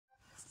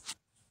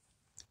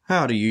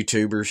Howdy,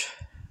 YouTubers.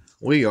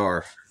 We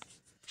are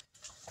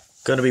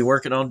going to be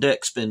working on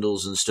deck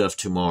spindles and stuff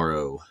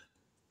tomorrow.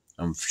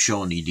 I'm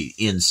showing you the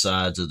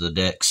insides of the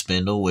deck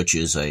spindle, which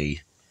is a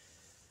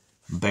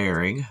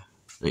bearing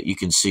that you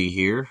can see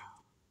here.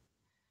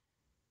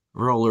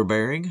 Roller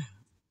bearing.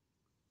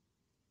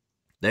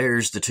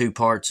 There's the two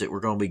parts that we're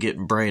going to be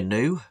getting brand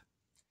new.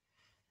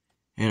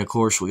 And of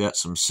course, we got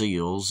some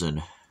seals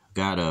and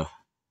got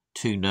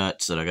two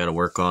nuts that I got to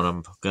work on.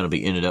 I'm going to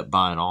be ended up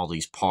buying all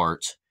these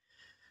parts.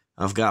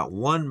 I've got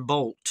one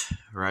bolt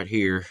right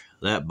here.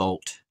 That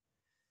bolt,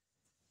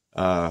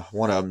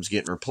 one of them's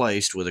getting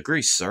replaced with a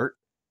grease zerk.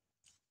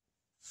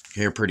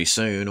 Here pretty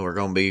soon, we're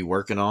going to be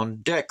working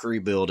on deck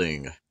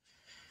rebuilding.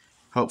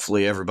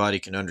 Hopefully everybody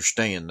can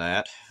understand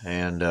that.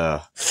 And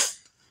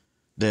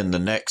then the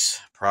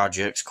next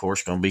project's, of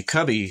course, going to be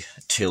cubby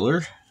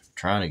tiller.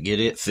 Trying to get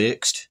it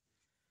fixed.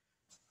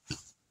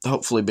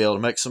 Hopefully be able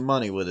to make some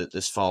money with it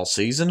this fall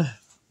season.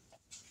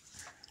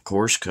 Of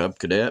course, Cub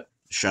Cadet,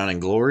 shining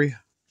glory.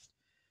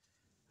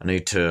 I'm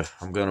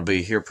going to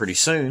be here pretty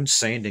soon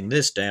sanding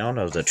this down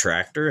of the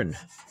tractor and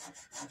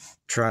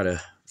try to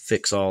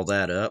fix all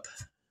that up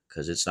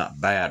because it's not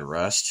bad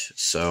rust.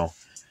 So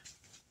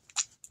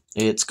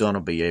it's going to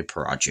be a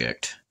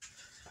project.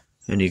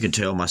 And you can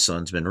tell my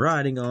son's been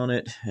riding on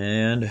it,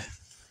 and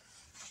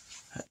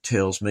that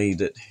tells me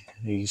that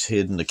he's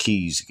hidden the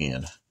keys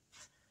again.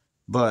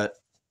 But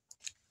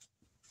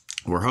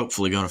we're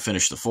hopefully going to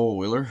finish the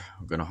four-wheeler.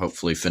 We're going to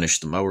hopefully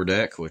finish the mower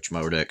deck, which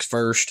mower deck's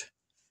first.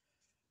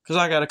 Because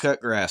I got to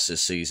cut grass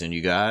this season, you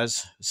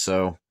guys.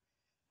 So,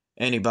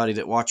 anybody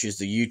that watches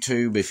the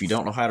YouTube, if you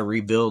don't know how to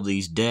rebuild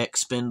these deck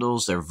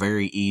spindles, they're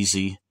very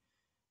easy.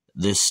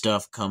 This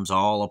stuff comes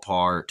all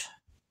apart.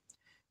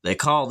 They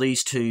call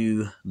these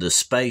two the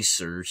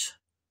spacers.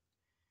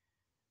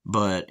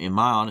 But, in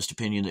my honest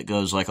opinion, it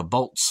goes like a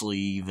bolt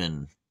sleeve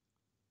and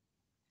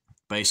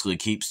basically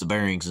keeps the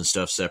bearings and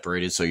stuff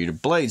separated so your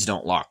blades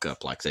don't lock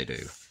up like they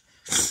do.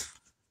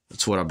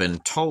 That's what I've been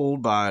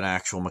told by an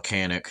actual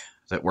mechanic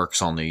that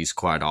works on these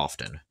quite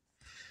often.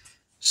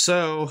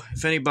 So,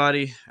 if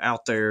anybody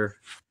out there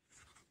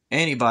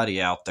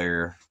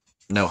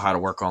know how to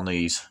work on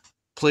these,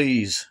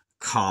 please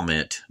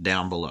comment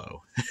down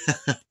below.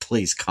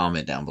 Please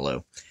comment down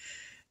below.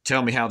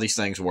 Tell me how these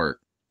things work.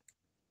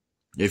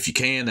 If you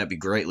can, that'd be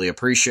greatly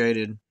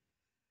appreciated.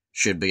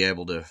 Should be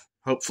able to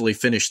hopefully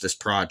finish this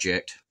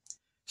project.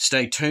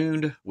 Stay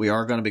tuned. We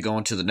are going to be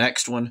going to the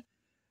next one.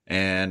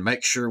 And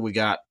make sure we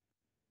got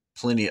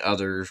plenty of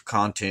other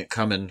content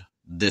coming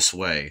this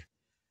way.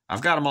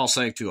 I've got them all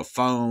saved to a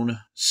phone,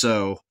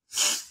 so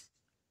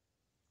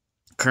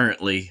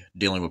currently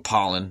dealing with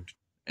pollen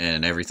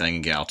and everything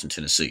in Gallatin,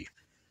 Tennessee.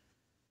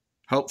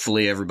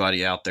 Hopefully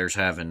everybody out there's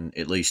having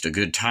at least a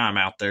good time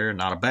out there,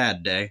 not a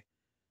bad day.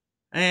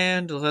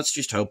 And let's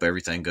just hope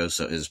everything goes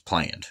as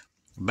planned.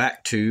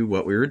 Back to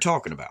what we were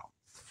talking about.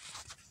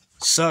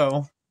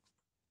 So,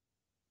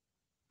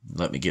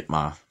 let me get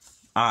my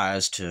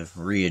eyes to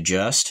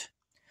readjust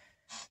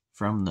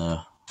from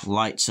the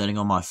light setting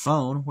on my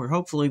phone, where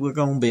hopefully we're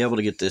going to be able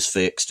to get this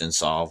fixed and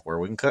solved where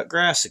we can cut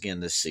grass again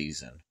this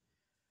season.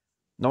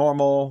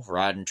 Normal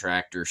riding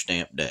tractor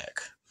stamp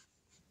deck.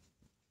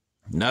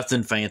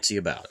 Nothing fancy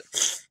about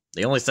it.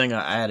 The only thing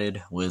I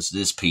added was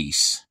this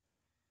piece.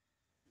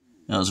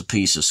 That was a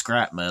piece of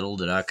scrap metal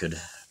that I could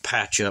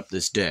patch up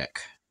this deck.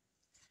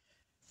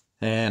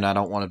 And I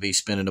don't want to be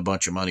spending a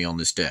bunch of money on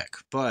this deck,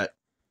 but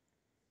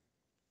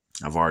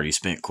I've already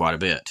spent quite a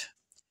bit.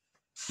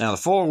 Now, the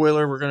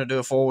four-wheeler, we're going to do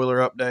a four-wheeler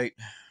update.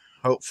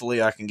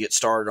 Hopefully, I can get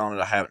started on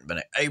it. I haven't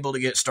been able to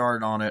get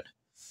started on it.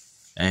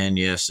 And,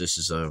 yes, this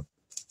is a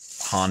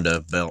Honda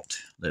belt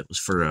that was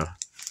for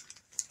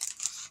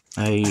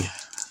a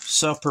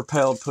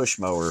self-propelled push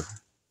mower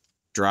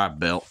drive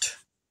belt.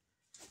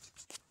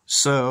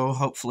 So,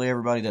 hopefully,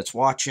 everybody that's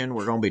watching,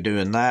 we're going to be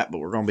doing that. But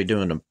we're going to be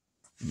doing the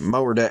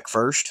mower deck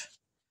first.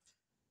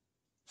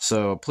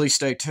 So, please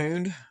stay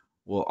tuned.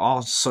 We'll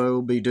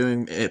also be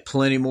doing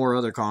plenty more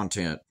other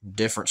content,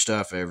 different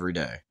stuff every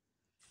day.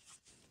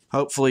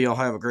 Hopefully you'll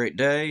have a great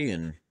day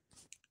and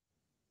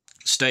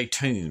stay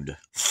tuned.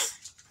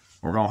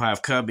 We're going to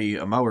have Cubby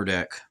a mower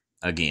deck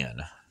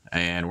again.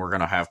 And we're going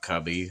to have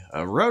Cubby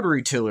a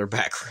rotary tiller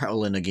back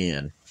rolling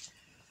again.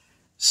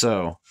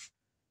 So,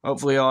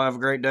 hopefully y'all have a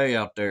great day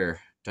out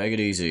there. Take it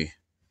easy.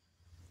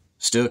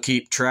 Still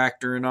keep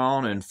tractoring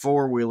on and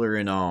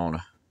four-wheelering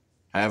on.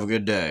 Have a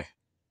good day.